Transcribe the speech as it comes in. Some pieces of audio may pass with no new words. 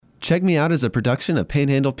Check Me Out is a production of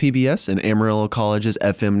Panhandle PBS and Amarillo College's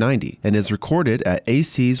FM 90 and is recorded at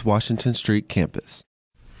AC's Washington Street campus.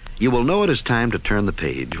 You will know it is time to turn the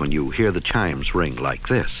page when you hear the chimes ring like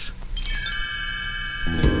this.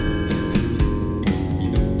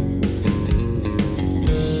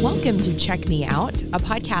 Welcome to Check Me Out, a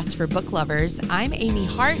podcast for book lovers. I'm Amy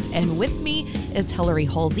Hart, and with me is Hillary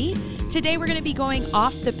Holsey. Today we're going to be going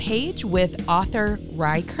off the page with author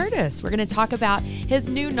Ry Curtis. We're going to talk about his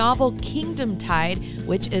new novel, Kingdom Tide,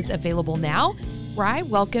 which is available now. Ry,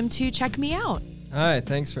 welcome to Check Me Out. Hi,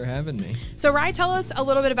 thanks for having me. So Ry, tell us a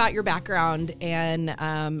little bit about your background and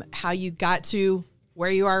how you got to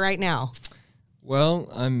where you are right now. Well,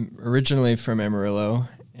 I'm originally from Amarillo,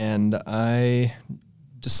 and I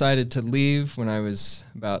decided to leave when I was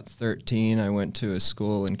about 13. I went to a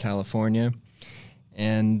school in California,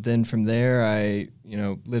 and then from there I,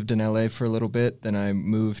 lived in LA for a little bit. Then I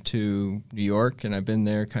moved to New York, and I've been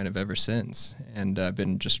there kind of ever since. And I've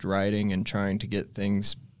been just writing and trying to get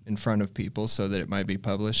things in front of people so that it might be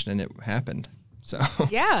published, and it happened. So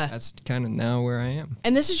yeah, that's kind of now where I am.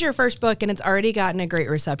 And this is your first book, and it's already gotten a great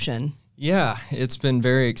reception. Yeah, it's been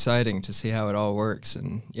very exciting to see how it all works.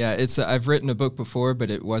 And yeah, I've written a book before, but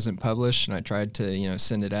it wasn't published, and I tried to,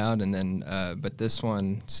 send it out, and then, but this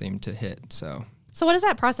one seemed to hit, so. So what is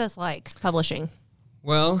that process like, publishing?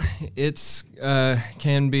 Well, it's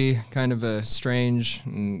can be kind of a strange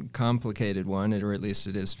and complicated one, or at least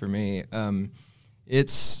it is for me.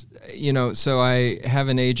 It's, so I have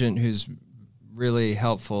an agent who's really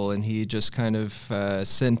helpful, and he just kind of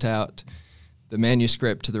sent out the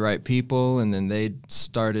manuscript to the right people, and then they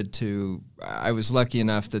started to, I was lucky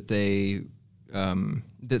enough that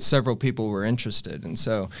that several people were interested. And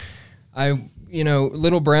so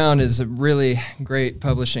Little Brown is a really great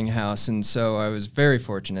publishing house, and so I was very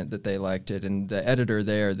fortunate that they liked it. And the editor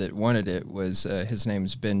there that wanted it was, his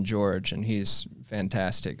name's Ben George, and he's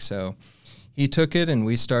fantastic. So he took it, and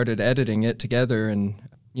we started editing it together, and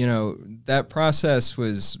that process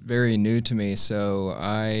was very new to me, so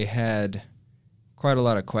I had quite a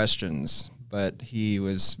lot of questions, but he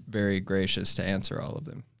was very gracious to answer all of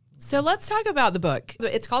them. So let's talk about the book.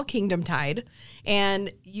 It's called Kingdom Tide,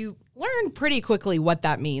 and you learn pretty quickly what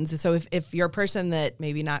that means. So if you're a person that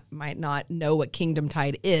might not know what Kingdom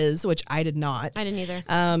Tide is, which I did not. I didn't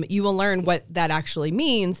either. You will learn what that actually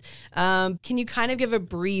means. Can you kind of give a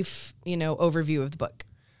brief, overview of the book?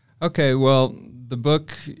 Okay, well, the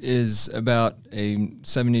book is about a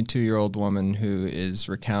 72-year-old woman who is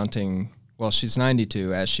recounting, well, she's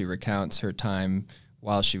 92 as she recounts her time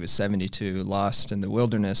while she was 72, lost in the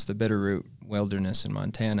wilderness, the Bitterroot Wilderness in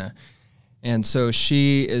Montana. And so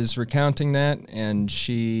she is recounting that, and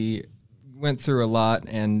she went through a lot,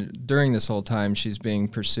 and during this whole time she's being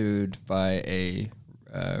pursued by a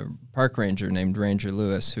park ranger named Ranger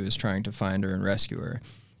Lewis, who is trying to find her and rescue her.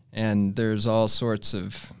 And there's all sorts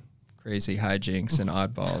of crazy hijinks and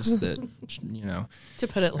oddballs that, to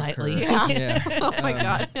put it lightly. Yeah. Oh my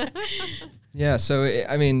God. Yeah, so,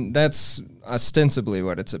 that's ostensibly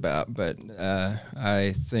what it's about, but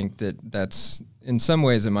I think that's, in some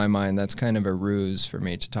ways in my mind, that's kind of a ruse for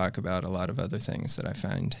me to talk about a lot of other things that I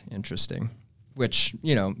find interesting, which,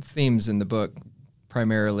 themes in the book,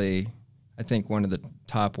 primarily, I think one of the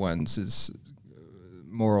top ones is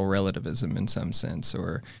moral relativism in some sense,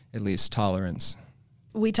 or at least tolerance.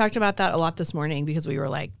 We talked about that a lot this morning because we were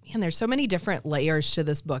like, man, there's so many different layers to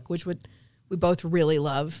this book, which we both really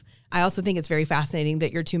love. I also think it's very fascinating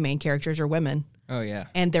that your two main characters are women. Oh, yeah.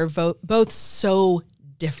 And they're both so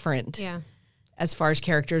different as far as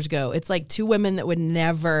characters go. It's like two women that would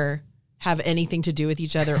never have anything to do with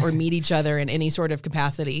each other or meet each other in any sort of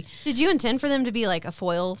capacity. Did you intend for them to be like a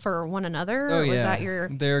foil for one another? Oh, or yeah. Was that your...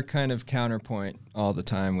 They're kind of counterpoint all the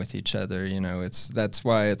time with each other. That's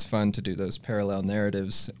why it's fun to do those parallel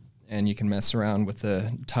narratives, and you can mess around with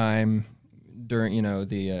the time during,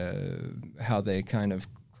 how they kind of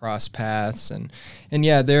cross paths, and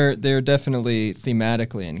yeah, they're definitely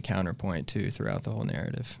thematically in counterpoint too throughout the whole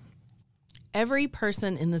narrative. Every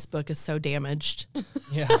person in this book is so damaged.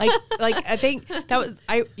 Yeah. Like I think that was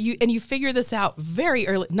you figure this out very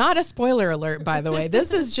early. Not a spoiler alert, by the way.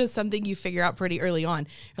 This is just something you figure out pretty early on.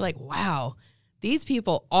 You're like, wow, these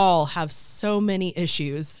people all have so many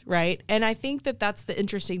issues, right? And I think that that's the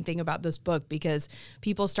interesting thing about this book, because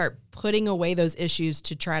people start putting away those issues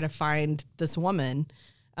to try to find this woman,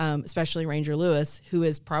 especially Ranger Lewis, who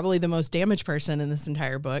is probably the most damaged person in this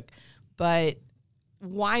entire book. But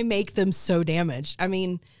why make them so damaged? I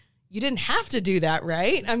mean, you didn't have to do that,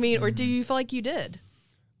 right? I mean, or do you feel like you did?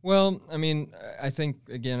 Well, I mean, I think,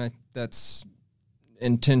 again, that's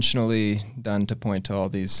intentionally done to point to all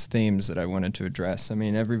these themes that I wanted to address. I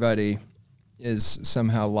mean, everybody is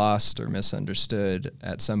somehow lost or misunderstood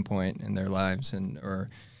at some point in their lives, or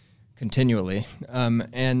continually.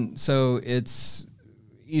 And so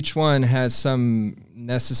each one has some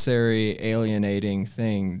necessary alienating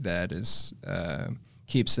thing that is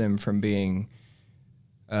keeps them from being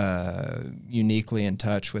uniquely in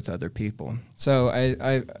touch with other people. So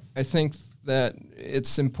I think that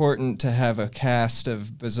it's important to have a cast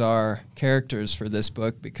of bizarre characters for this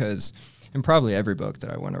book, because, and probably every book that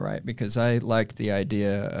I want to write, because I like the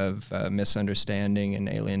idea of misunderstanding and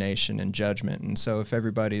alienation and judgment. And so if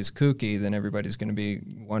everybody's kooky, then everybody's going to be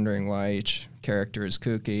wondering why each character is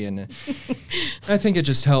kooky. And I think it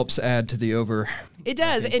just helps add to the over. It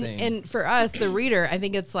does. And for us, the reader, I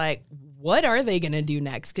think it's like, what are they going to do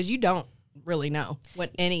next? Because you don't really know what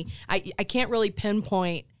I can't really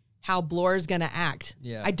pinpoint how Blor's going to act.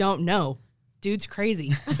 Yeah. I don't know. Dude's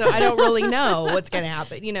crazy. So I don't really know what's going to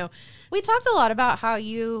happen. You know, We talked a lot about how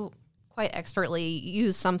you quite expertly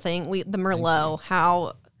use something, the Merlot,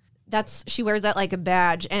 how she wears that like a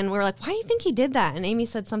badge. And we're like, why do you think he did that? And Amy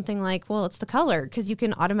said something like, well, it's the color, because you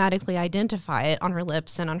can automatically identify it on her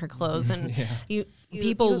lips and on her clothes. And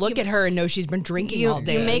people look at her and know she's been drinking all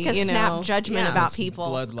day. You make a snap judgment about It's people.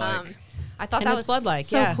 blood-like. I thought And that it's was blood-like,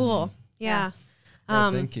 so yeah. cool. Yeah.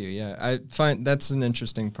 Thank you. Yeah, I find that's an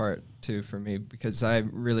interesting part too for me, because I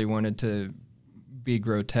really wanted to be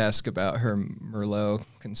grotesque about her Merlot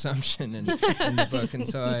consumption in the book, and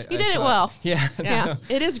so I You did it thought- well. Yeah, Yeah. so-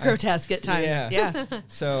 It is grotesque at times. Yeah. Yeah.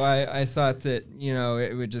 So I thought that,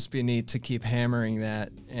 it would just be neat to keep hammering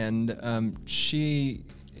that. And it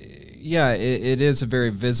is a very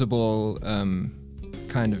visible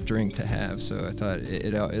kind of drink to have. So I thought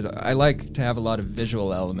I like to have a lot of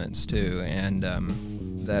visual elements too, and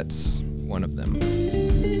that's one of them.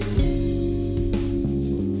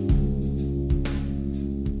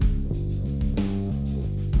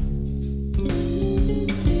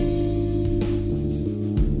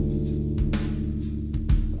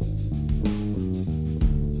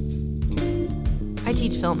 I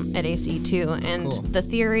teach film at AC too, and Cool. the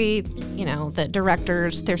theory, the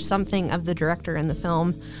directors, there's something of the director in the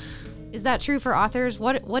film. Is that true for authors?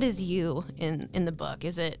 What is you in the book?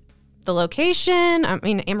 Is it the location? I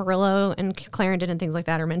mean, Amarillo and Clarendon and things like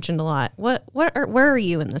that are mentioned a lot. Where are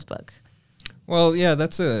you in this book? Well, yeah,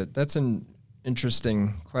 that's an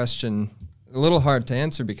interesting question. A little hard to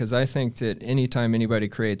answer, because I think that anytime anybody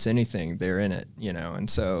creates anything, they're in it, and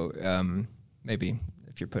so maybe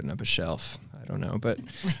if you're putting up a shelf, I don't know, but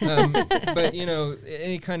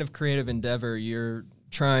any kind of creative endeavor, you're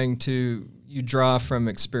trying to draw from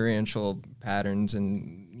experiential patterns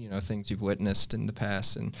and things you've witnessed in the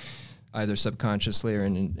past, and either subconsciously or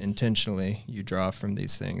intentionally you draw from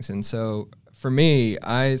these things. And so for me,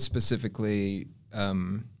 I specifically,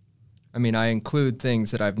 I include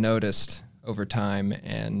things that I've noticed over time,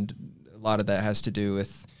 and a lot of that has to do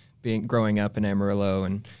with growing up in Amarillo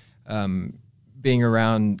and being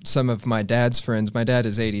around some of my dad's friends. My dad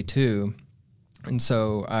is 82, and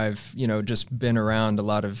so I've just been around a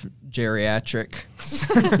lot of geriatric,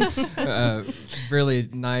 really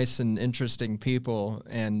nice and interesting people,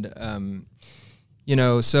 and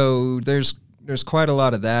so there's quite a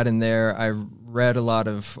lot of that in there. I've read a lot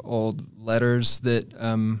of old letters that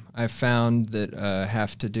I've found that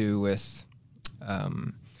have to do with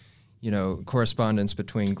correspondence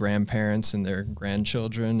between grandparents and their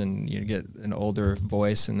grandchildren, and you get an older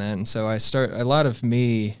voice in that. And so a lot of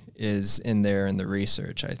me is in there in the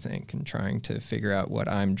research, I think, and trying to figure out what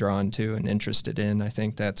I'm drawn to and interested in. I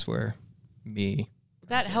think that's where me.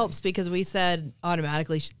 That helps, because we said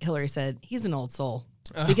automatically, Hillary said, he's an old soul.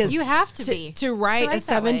 Because You have to be. to write a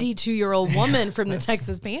that way. 72-year-old woman from the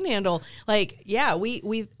Texas Panhandle. Like, yeah,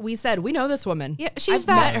 we said, we know this woman. Yeah, she's I've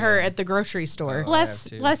that- met her at the grocery store.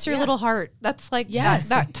 Bless your little heart. That's like Yes.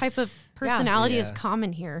 that type of personality is Yeah.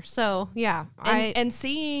 common here. So yeah, And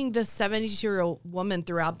seeing the 72-year-old woman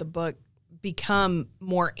throughout the book become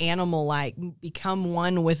more animal-like, become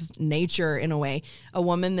one with nature in a way, a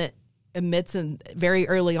woman that admits very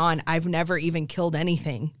early on, I've never even killed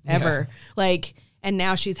anything ever. And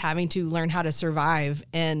now she's having to learn how to survive.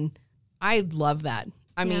 And I love that.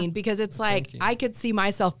 I mean, because it's like, I could see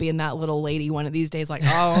myself being that little lady one of these days, like,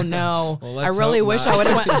 oh no, Well, I let's really hope wish not. I would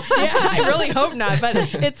have went. Yeah, I really hope not. But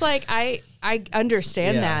it's like, I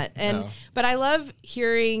understand Yeah, that. And, no. but I love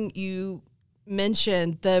hearing you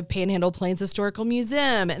mention the Panhandle Plains Historical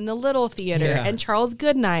Museum and the Little Theater Yeah. and Charles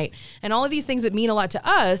Goodnight and all of these things that mean a lot to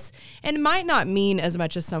us and might not mean as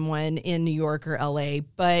much as someone in New York or LA,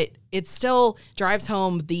 but it still drives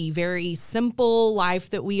home the very simple life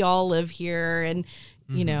that we all live here. And,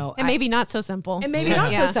 you know, And maybe not so simple. and maybe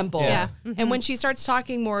not so simple. Yeah. And when she starts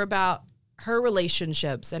talking more about her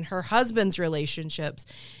relationships and her husband's relationships,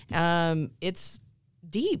 it's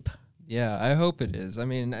deep. Yeah, I hope it is. I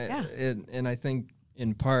mean, Yeah. and I think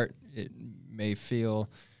in part it may feel,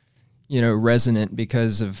 resonant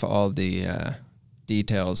because of all the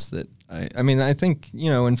details that I think,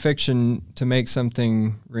 in fiction, to make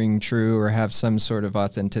something ring true or have some sort of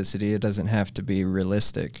authenticity, it doesn't have to be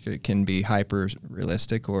realistic. It can be hyper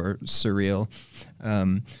realistic or surreal.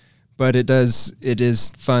 But it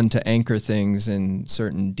is fun to anchor things in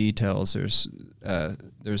certain details. There's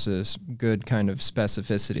a good kind of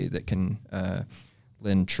specificity that can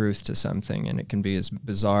lend truth to something, and it can be as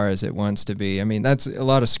bizarre as it wants to be. I mean, that's a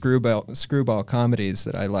lot of screwball comedies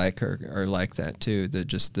that I like are like that too. The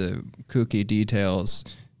kooky details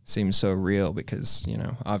seem so real because,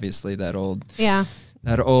 obviously that old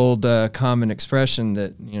common expression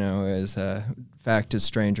that, is fact is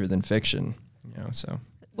stranger than fiction, so.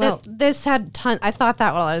 Well, this had I thought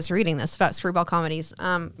that while I was reading this about screwball comedies.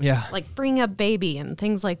 Like Bring Up Baby and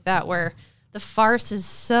things like that, where the farce is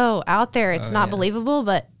so out there, it's not believable,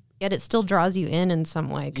 but yet it still draws you in some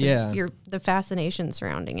way because the fascination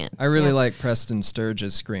surrounding it. I really like Preston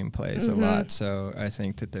Sturges' screenplays a lot, so I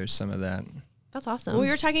think that there's some of that. That's awesome. Well, we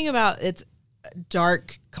were talking about it's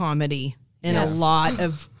dark comedy in a lot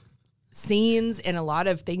of scenes and a lot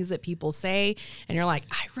of things that people say, and you're like,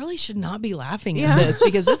 I really should not be laughing at this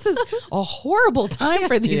because this is a horrible time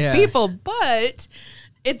for these people, but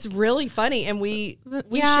it's really funny, and we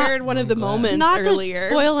shared one of the moments not earlier. To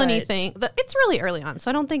spoil anything. It's really early on,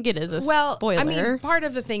 so I don't think it is a spoiler. I mean, part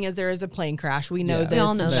of the thing is there is a plane crash. We know this. We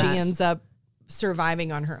all know and that. She ends up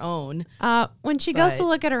surviving on her own. When she goes to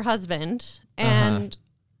look at her husband and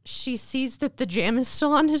she sees that the jam is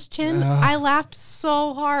still on his chin, I laughed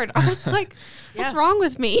so hard. I was like, what's wrong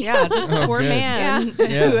with me? Yeah, this poor man who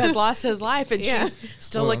has lost his life, and Yeah. she's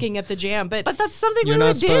still looking at the jam. But But that's something You're we not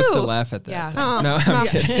would supposed do. to laugh at that. Yeah. though. No, I'm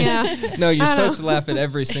kidding. Yeah. No, you're supposed to laugh at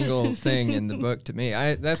every single thing in the book. To me,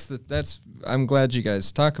 I'm glad you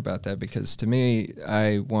guys talk about that, because to me,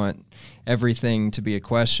 I want everything to be a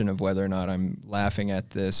question of whether or not I'm laughing at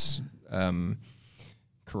this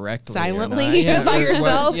correctly, Silently or not. by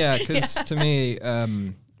yourself? Because to me,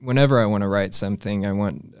 whenever I want to write something, I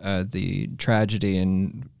want the tragedy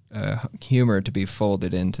and humor to be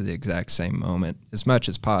folded into the exact same moment as much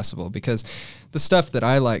as possible, because the stuff that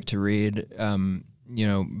I like to read,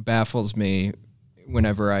 baffles me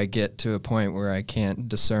whenever I get to a point where I can't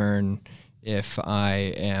discern if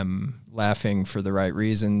I am laughing for the right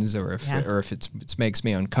reasons or if it makes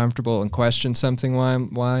me uncomfortable and question something why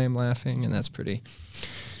I'm laughing, and that's pretty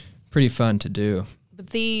fun to do. But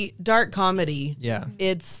the dark comedy,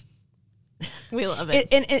 it's We love it.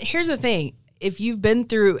 and here's the thing: if you've been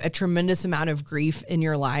through a tremendous amount of grief in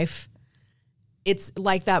your life, it's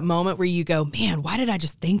like that moment where you go, man, why did I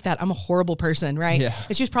just think that? I'm a horrible person, right? Yeah.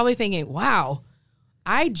 And she's probably thinking, wow,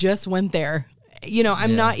 I just went there.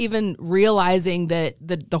 I'm not even realizing that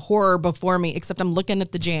the horror before me, except I'm looking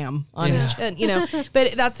at the jam on his chin,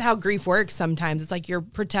 But that's how grief works sometimes. It's like your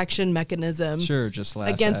protection mechanism Sure, just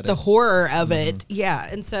laugh against at the it. horror of it. Yeah.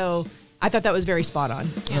 And so I thought that was very spot on.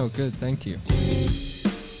 Oh, good. Thank you.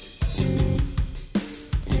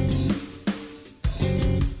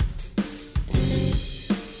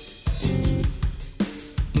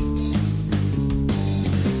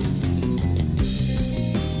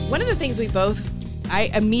 One of the things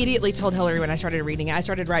I immediately told Hillary when I started reading it. I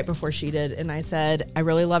started right before she did, and I said, I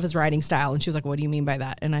really love his writing style. And she was like, what do you mean by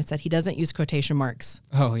that? And I said, he doesn't use quotation marks.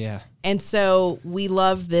 Oh, yeah. And so we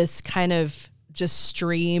love this kind of just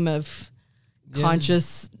stream of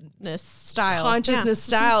consciousness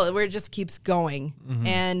style where it just keeps going.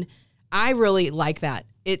 And I really like that.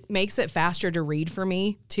 It makes it faster to read for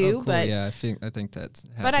me too. Oh, cool. But yeah, I think that's.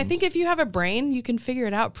 But I think if you have a brain, you can figure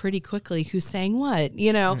it out pretty quickly who's saying what,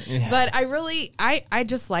 But I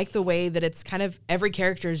just like the way that it's kind of every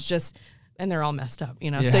character is just, and they're all messed up,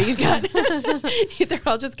 So you've got, they're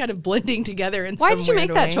all just kind of blending together in some Why did you weird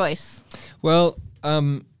make that way. choice? Well,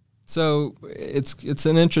 so it's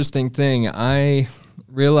an interesting thing. I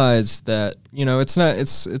realized that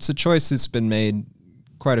it's a choice that's been made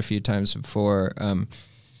quite a few times before.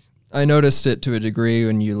 I noticed it to a degree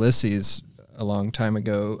in Ulysses a long time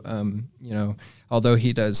ago. Although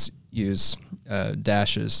he does use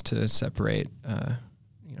dashes to separate,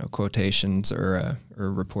 quotations or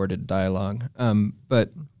reported dialogue.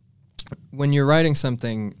 But when you're writing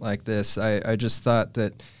something like this, I just thought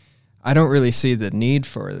that I don't really see the need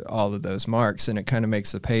for all of those marks, and it kind of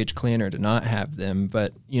makes the page cleaner to not have them.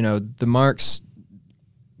 But, the marks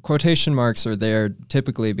quotation marks are there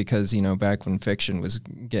typically because, back when fiction was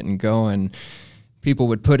getting going, people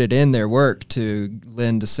would put it in their work to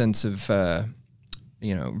lend a sense of,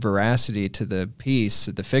 veracity to the piece,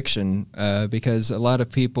 the fiction, because a lot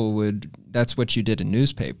of people that's what you did in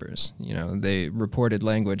newspapers. They reported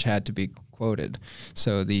language had to be quoted.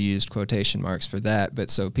 So they used quotation marks for that, but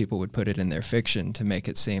so people would put it in their fiction to make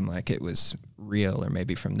it seem like it was real or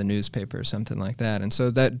maybe from the newspaper or something like that. And so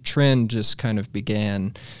that trend just kind of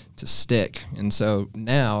began to stick. And so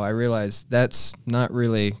now I realize that's not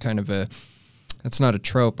really that's not a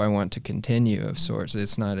trope I want to continue of sorts.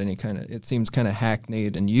 It's not it seems kind of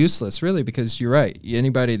hackneyed and useless really, because you're right.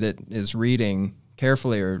 Anybody that is reading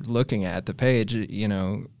carefully or looking at the page,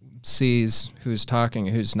 sees who's talking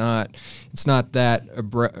and who's not. It's not that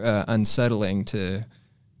unsettling to,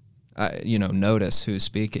 notice who's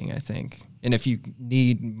speaking, I think. And if you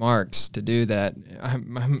need marks to do that,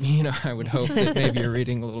 I would hope that maybe you're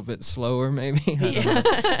reading a little bit slower, maybe.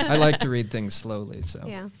 I like to read things slowly. So,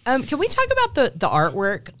 Yeah. Can we talk about the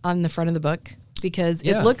artwork on the front of the book? Because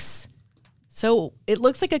it looks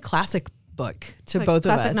like a classic book to Like both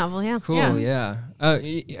of us. classic novel, yeah. Cool, yeah.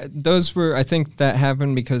 Those were, I think that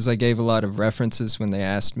happened because I gave a lot of references when they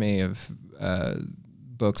asked me of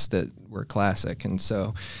books that were classic. And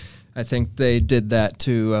so I think they did that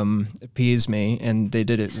to appease me, and they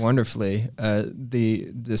did it wonderfully.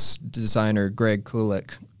 This designer, Greg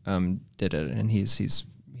Kulik, did it, and he's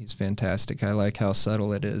fantastic. I like how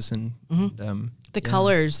subtle it is. And the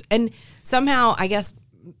colors. And somehow, I guess,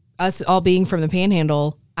 us all being from the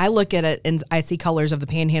Panhandle, I look at it and I see colors of the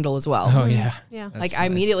Panhandle as well. Oh, yeah. Yeah. Like I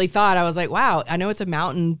immediately thought, I was like, wow, I know it's a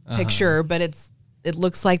mountain picture, but it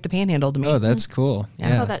looks like the Panhandle to me. Oh, that's cool. I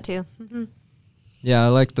Yeah. saw that too. Mm-hmm. Yeah, I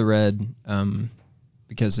like the red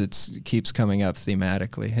because it keeps coming up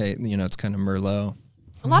thematically. Hey, it's kind of Merlot.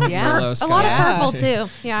 A lot of Merlot's a lot of got- purple too.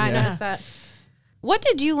 Yeah, I Yeah. noticed that. What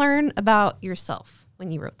did you learn about yourself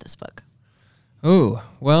when you wrote this book? Oh,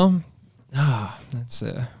 well, that's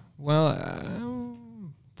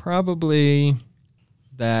probably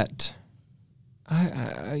that.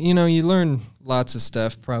 You learn lots of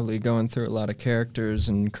stuff probably going through a lot of characters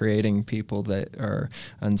and creating people that are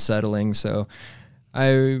unsettling. So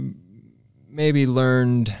I maybe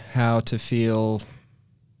learned how to feel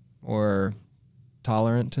more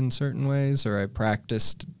tolerant in certain ways, or I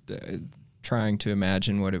practiced trying to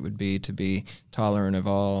imagine what it would be to be tolerant of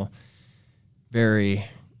all very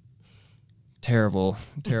terrible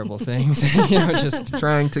things. Just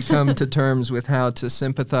trying to come to terms with how to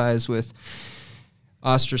sympathize with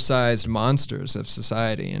ostracized monsters of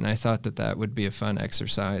society. And I thought that would be a fun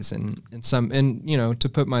exercise, and to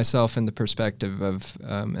put myself in the perspective of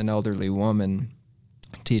an elderly woman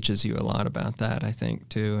teaches you a lot about that, I think,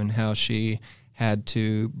 too, and how she had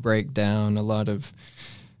to break down a lot of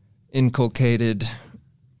inculcated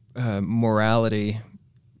morality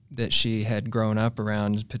that she had grown up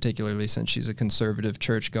around, particularly since she's a conservative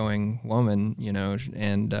church-going woman,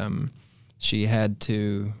 and she had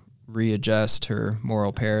to readjust her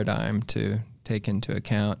moral paradigm to take into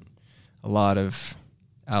account a lot of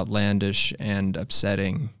outlandish and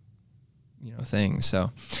upsetting, things.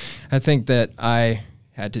 So I think that I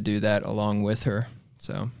had to do that along with her.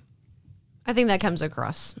 So I think that comes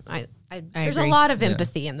across. There's a agree. lot of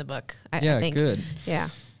empathy in the book. I think. Good. Yeah.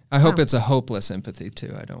 I hope it's a hopeless empathy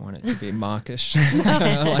too. I don't want it to be mawkish.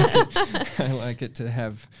 I like it to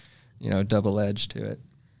have, double edge to it.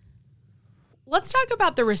 Let's talk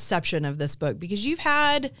about the reception of this book, because you've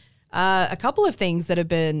had a couple of things that have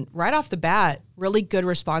been right off the bat really good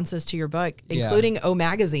responses to your book, including O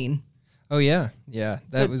Magazine. Oh yeah.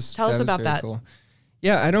 Tell us about very that. Cool.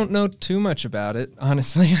 Yeah, I don't know too much about it,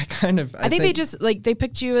 honestly. I think they just they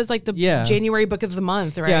picked you as the January book of the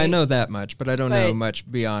month, right? Yeah, I know that much, but I don't know But, much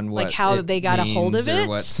beyond what how it they got a hold of means or it.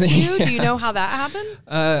 what- Do you know how that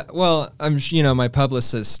happened? Well, my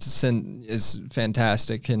publicist is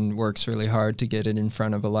fantastic and works really hard to get it in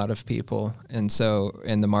front of a lot of people, and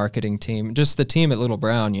the marketing team, just the team at Little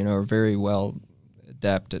Brown, are very well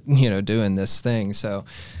adept at doing this thing. So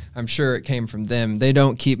I'm sure it came from them. They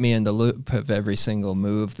don't keep me in the loop of every single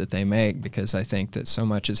move that they make, because I think that so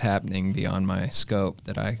much is happening beyond my scope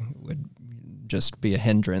that I would just be a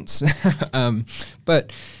hindrance.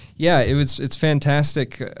 But yeah, it's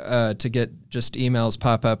fantastic to get just emails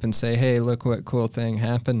pop up and say, hey, look what cool thing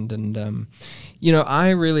happened. And, I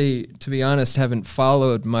really, to be honest, haven't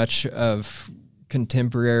followed much of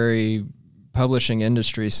contemporary publishing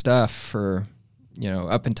industry stuff for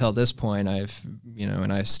up until this point.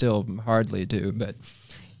 And I still hardly do, but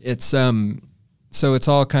it's, so it's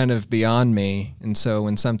all kind of beyond me. And so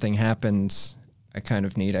when something happens, I kind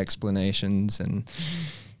of need explanations. And,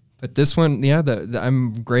 But this one, yeah,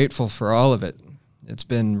 I'm grateful for all of it. It's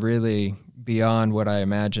been really beyond what I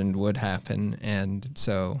imagined would happen, and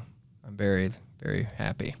so I'm very, very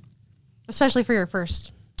happy. Especially for your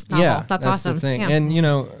first novel. Yeah, that's awesome. The thing. Yeah. And, you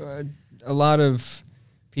know, a lot of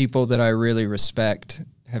people that I really respect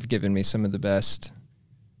have given me some of the best,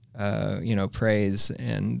 you know, praise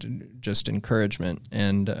and just encouragement,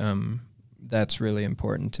 and that's really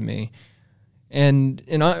important to me. And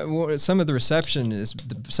some of the reception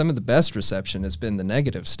some of the best reception has been the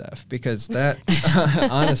negative stuff, because that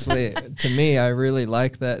honestly, to me, I really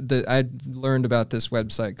like that. I learned about this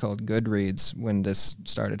website called Goodreads when this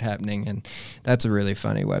started happening, and that's a really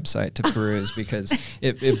funny website to peruse because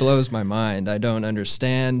it blows my mind. I don't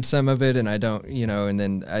understand some of it, and I don't, you know, and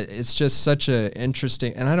then it's just such a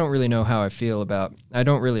interesting, and I don't really know how I feel about. I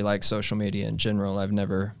don't really like social media in general. I've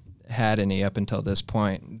never had any up until this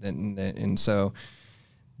point, and so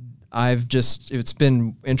it's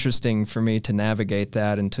been interesting for me to navigate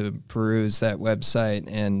that and to peruse that website,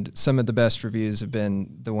 and some of the best reviews have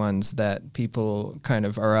been the ones that people kind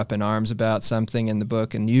of are up in arms about something in the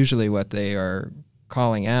book, and usually what they are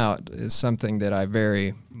calling out is something that I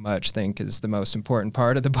very much think is the most important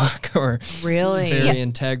part of the book, or Really? very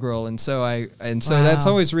integral, and so that's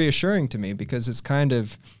always reassuring to me, because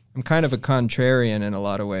I'm kind of a contrarian in a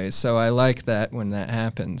lot of ways, so I like that when that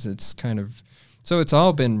happens. It's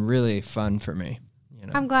all been really fun for me. You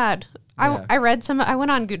know? I'm glad. Yeah. I read some. I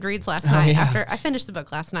went on Goodreads last night after I finished the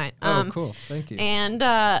book last night. Cool. Thank you. And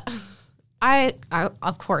I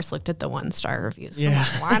of course looked at the 1-star reviews. Yeah.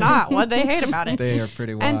 Like, why not? What'd they hate about it? They are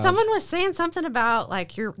pretty wild. And someone was saying something about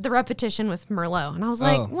like the repetition with Merlot, and I was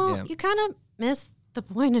like, you kind of missed the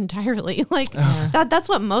point entirely. Like that's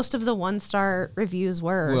what most of the 1-star reviews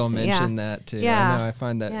were. We'll mention that too. Yeah. I know, I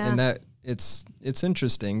find that, and that it's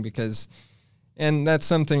interesting because, and that's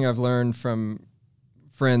something I've learned from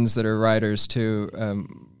friends that are writers too.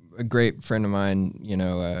 A great friend of mine, you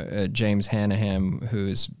know, James Hannaham,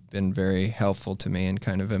 who's been very helpful to me and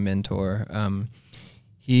kind of a mentor.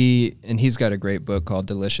 He's got a great book called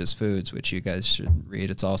Delicious Foods, which you guys should read.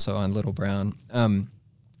 It's also on Little Brown.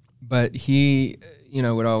 But he, you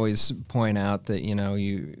know, would always point out that, you know,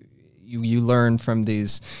 you learn from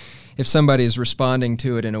these. If somebody is responding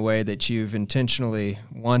to it in a way that you've intentionally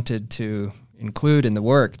wanted to include in the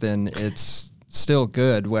work, then it's still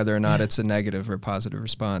good, whether or not it's a negative or positive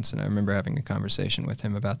response. And I remember having a conversation with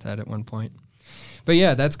him about that at one point. But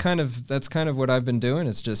yeah, that's kind of what I've been doing,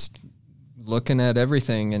 is just looking at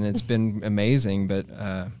everything, and it's been amazing.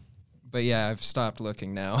 But yeah, I've stopped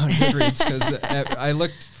looking now on Goodreads because I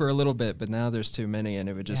looked for a little bit, but now there's too many, and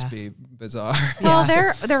it would just be bizarre. Well,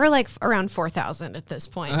 there were like around 4,000 at this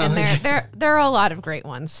point, and there are a lot of great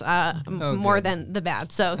ones, more than the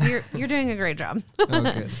bad. So you're doing a great job. Oh,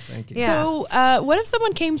 good, thank you. Yeah. So, what if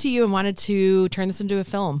someone came to you and wanted to turn this into a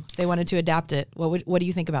film? They wanted to adapt it. What do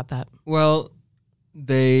you think about that? Well,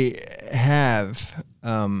 they have,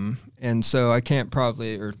 and so I can't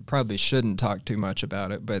probably shouldn't talk too much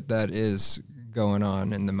about it, but that is going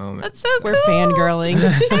on in the moment. That's so cool. We're fangirling.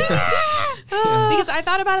 Because I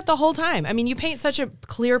thought about it the whole time. I mean, you paint such a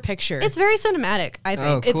clear picture. It's very cinematic, I think.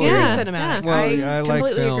 Oh, cool. It's very cinematic. Well, I like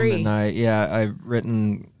completely film, agree. and I've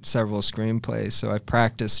written several screenplays, so I've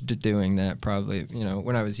practiced doing that. Probably, you know,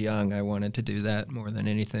 when I was young, I wanted to do that more than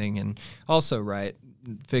anything, and also write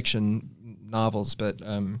fiction novels. But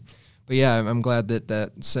yeah, I'm glad that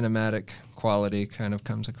cinematic quality kind of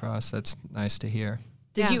comes across. That's nice to hear.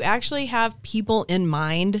 Did you actually have people in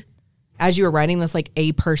mind as you were writing this, like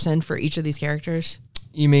a person for each of these characters?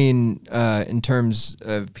 You mean in terms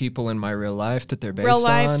of people in my real life that they're based Real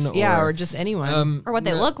life, on? or just anyone. Or what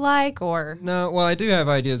they look like, or... No, well, I do have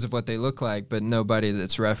ideas of what they look like, but nobody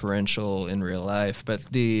that's referential in real life. But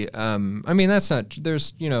I mean, that's not,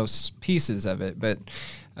 there's, you know, pieces of it, but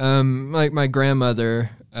like my grandmother,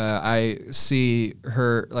 I see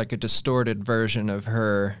her like a distorted version of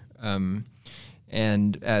her,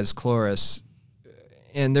 and as Cloris.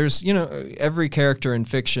 And there's, you know, every character in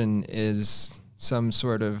fiction is some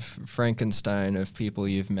sort of Frankenstein of people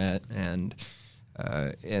you've met and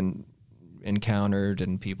encountered,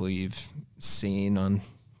 and people you've seen on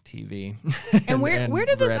TV. And where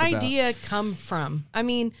did this idea come from? I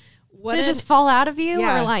mean, Did it just fall out of you,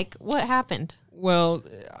 Yeah. or like what happened? Well,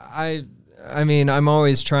 I mean, I'm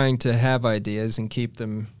always trying to have ideas and keep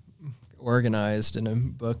them organized in a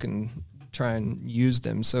book and try and use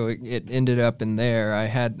them. So it ended up in there.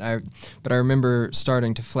 But I remember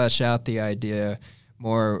starting to flesh out the idea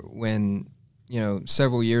more when, you know,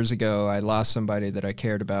 several years ago, I lost somebody that I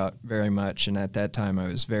cared about very much. And at that time I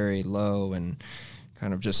was very low and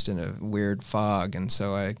kind of just in a weird fog. And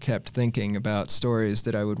so I kept thinking about stories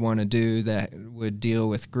that I would want to do that would deal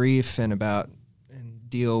with grief and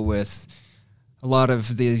deal with a lot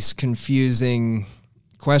of these confusing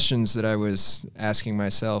questions that I was asking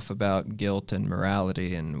myself about guilt and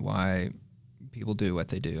morality and why people do what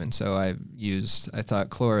they do. And so I thought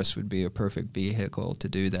Cloris would be a perfect vehicle to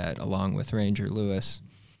do that, along with Ranger Lewis.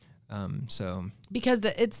 Because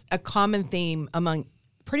it's a common theme among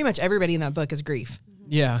pretty much everybody in that book is grief.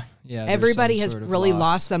 Yeah. Everybody has really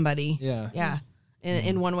lost somebody. Yeah.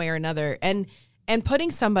 In one way or another. And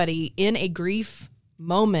putting somebody in a grief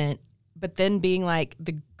moment, but then being like,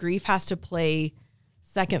 the grief has to play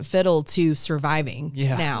second fiddle to surviving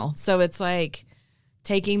now. So it's like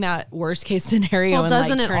taking that worst case scenario and like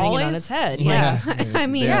turning it on its head. I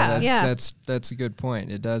mean, that's a good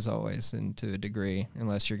point. It does always, and to a degree,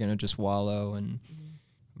 unless you're going to just wallow and,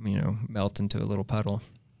 melt into a little puddle.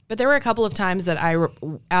 But there were a couple of times that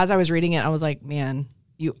as I was reading it, I was like, man,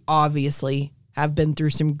 you obviously have been through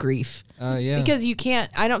some grief. Because you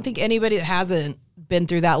can't, I don't think anybody that hasn't been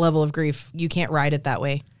through that level of grief, you can't write it that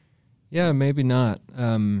way. Yeah, maybe not.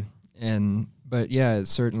 But it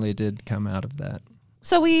certainly did come out of that.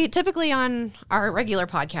 So we typically, on our regular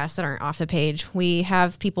podcasts that aren't off the page, we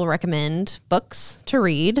have people recommend books to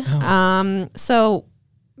read. So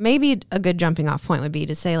maybe a good jumping off point would be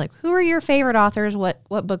to say, like, who are your favorite authors?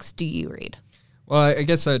 What books do you read? Well, I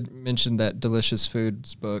guess I'd mentioned that Delicious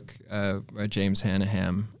Foods book by James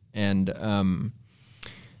Hannaham. And,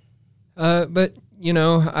 but,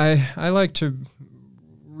 I like to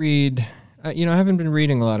read, I haven't been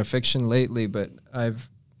reading a lot of fiction lately, but Charles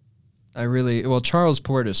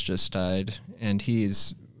Portis just died, and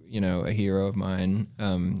he's, a hero of mine.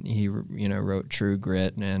 He, wrote True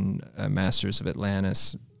Grit and Masters of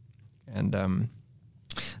Atlantis and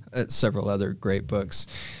several other great books.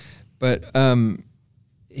 But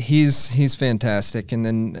he's fantastic. And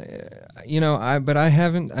then,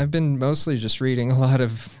 I've been mostly just reading a lot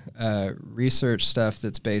of research stuff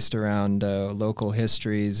that's based around local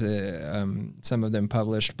histories, some of them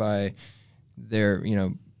published by their,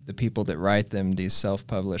 the people that write them, these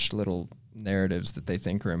self-published little narratives that they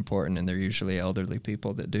think are important, and they're usually elderly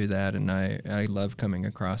people that do that, and I love coming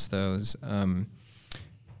across those.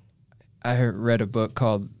 I read a book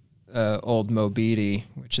called Old Mobeetie,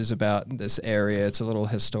 which is about this area. It's a little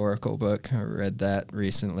historical book. I read that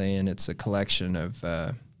recently, and it's a collection of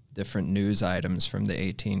different news items from the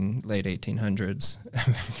late 1800s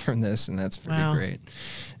from this, and that's pretty great.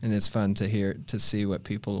 And it's fun to see what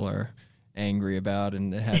people are angry about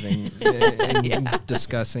and having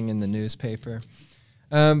discussing in the newspaper.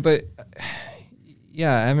 But I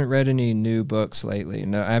haven't read any new books lately.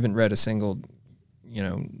 No, I haven't read a single,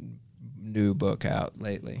 new book out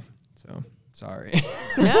lately. So sorry.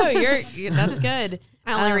 No, that's good.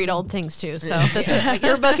 I only read old things too, so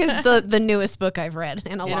your book is the newest book I've read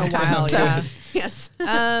in a long time. While, so, yes.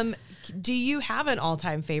 Do you have an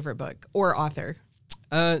all-time favorite book or author?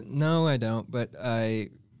 No, I don't. But I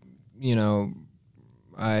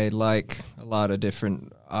like a lot of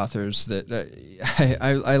different authors that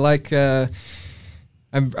I like.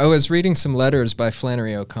 I was reading some letters by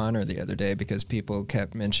Flannery O'Connor the other day because people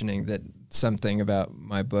kept mentioning that something about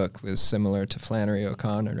my book was similar to Flannery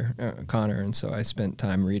O'Connor, and so I spent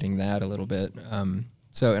time reading that a little bit. And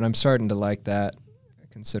I'm starting to like that a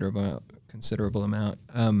considerable amount.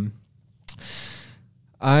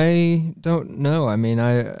 I don't know. I mean,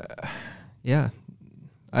 I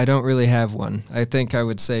don't really have one. I think I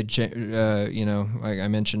would say, like I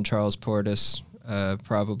mentioned Charles Portis.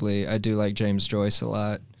 Probably. I do like James Joyce a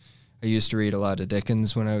lot. I used to read a lot of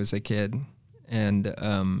Dickens when I was a kid. And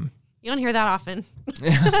you don't hear that often.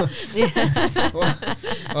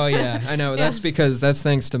 Well, yeah, I know. That's because that's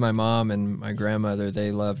thanks to my mom and my grandmother.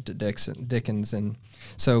 They loved Dickens. And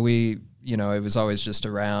so it was always just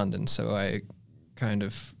around. And so I kind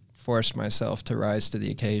of forced myself to rise to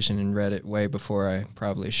the occasion and read it way before I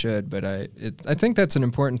probably should. But I think that's an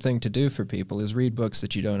important thing to do for people, is read books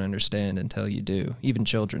that you don't understand until you do. Even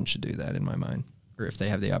children should do that, in my mind, or if they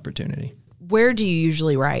have the opportunity. Where do you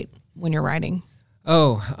usually write when you're writing?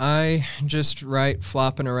 Oh, I just write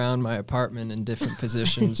flopping around my apartment in different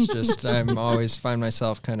positions. I'm always find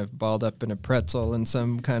myself kind of balled up in a pretzel in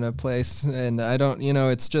some kind of place. And I don't,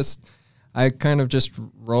 it's just, I kind of just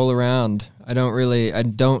roll around. I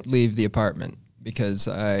don't leave the apartment because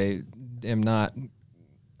I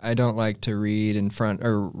don't like to read in front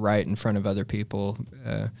or write in front of other people.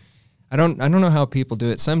 I don't know how people do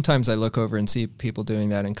it. Sometimes I look over and see people doing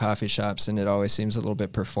that in coffee shops, and it always seems a little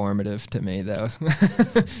bit performative to me, though.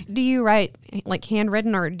 Do you write like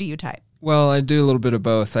handwritten or do you type? Well, I do a little bit of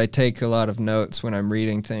both. I take a lot of notes when I'm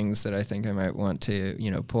reading things that I think I might want to,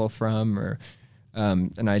 pull from, or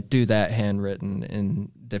and I do that handwritten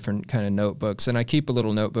in different kind of notebooks. And I keep a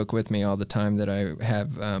little notebook with me all the time that I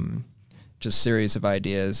have just series of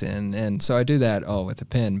ideas in. And so I do that all with a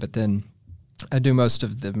pen, but then I do most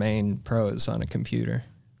of the main prose on a computer.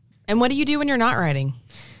 And what do you do when you're not writing?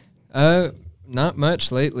 Not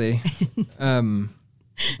much lately.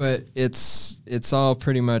 But it's all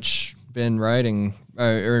pretty much been writing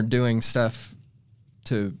or doing stuff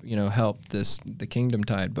to, help the Kingdom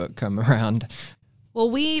Tide book come around. Well,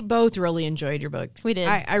 we both really enjoyed your book. We did.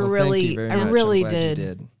 I Well, really, thank you very much. I really I'm glad you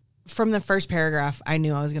did. From the first paragraph, I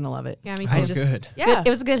knew I was going to love it. Yeah, me I too. Good. Yeah, It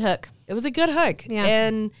was a good hook. it was a good hook. Yeah.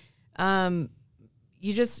 And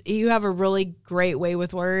you have a really great way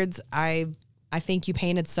with words. I think you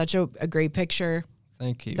painted such a great picture.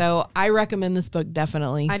 Thank you. So I recommend this book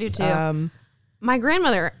definitely. I do too. My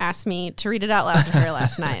grandmother asked me to read it out loud to her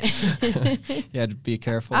last night. You had to be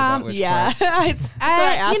careful about which Yeah, parts. that's what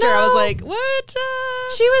I asked her. I was like, "What?"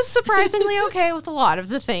 She was surprisingly okay with a lot of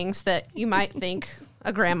the things that you might think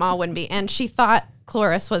a grandma wouldn't be. And she thought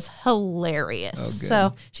Cloris was hilarious. Oh, good.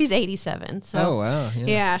 So she's 87. So Oh, wow.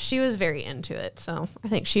 yeah, she was very into it. So I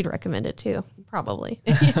think she'd recommend it too, probably.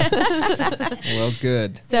 Well,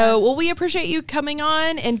 good. So, well, we appreciate you coming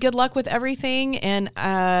on, and good luck with everything. And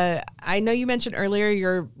I know you mentioned earlier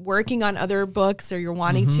you're working on other books, or you're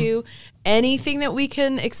wanting to. Anything that we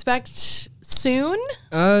can expect soon?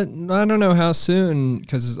 I don't know how soon,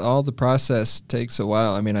 because all the process takes a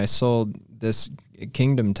while. I mean, I sold this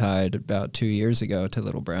Kingdom Tide about 2 years ago to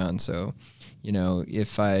Little Brown, so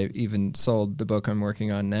if I even sold the book I'm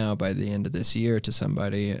working on now by the end of this year to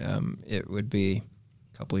somebody, it would be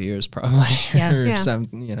a couple of years probably, Yeah. or Yeah.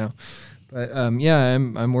 something, But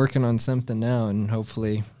I'm working on something now, and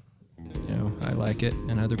hopefully, I like it,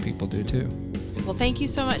 and other people do too. Well, thank you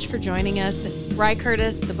so much for joining us. Rye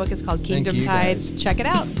Curtis, the book is called Thank Kingdom you, Tide. guys. Check it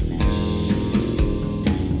out.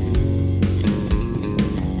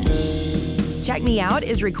 Check Me Out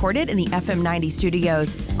is recorded in the FM 90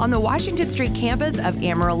 studios on the Washington Street campus of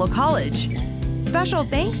Amarillo College. Special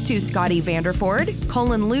thanks to Scotty Vanderford,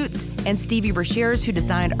 Colin Lutz, and Stevie Brashears, who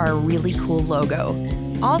designed our really cool logo.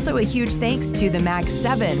 Also, a huge thanks to the Mag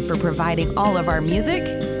 7 for providing all of our music.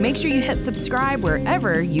 Make sure you hit subscribe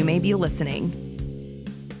wherever you may be listening.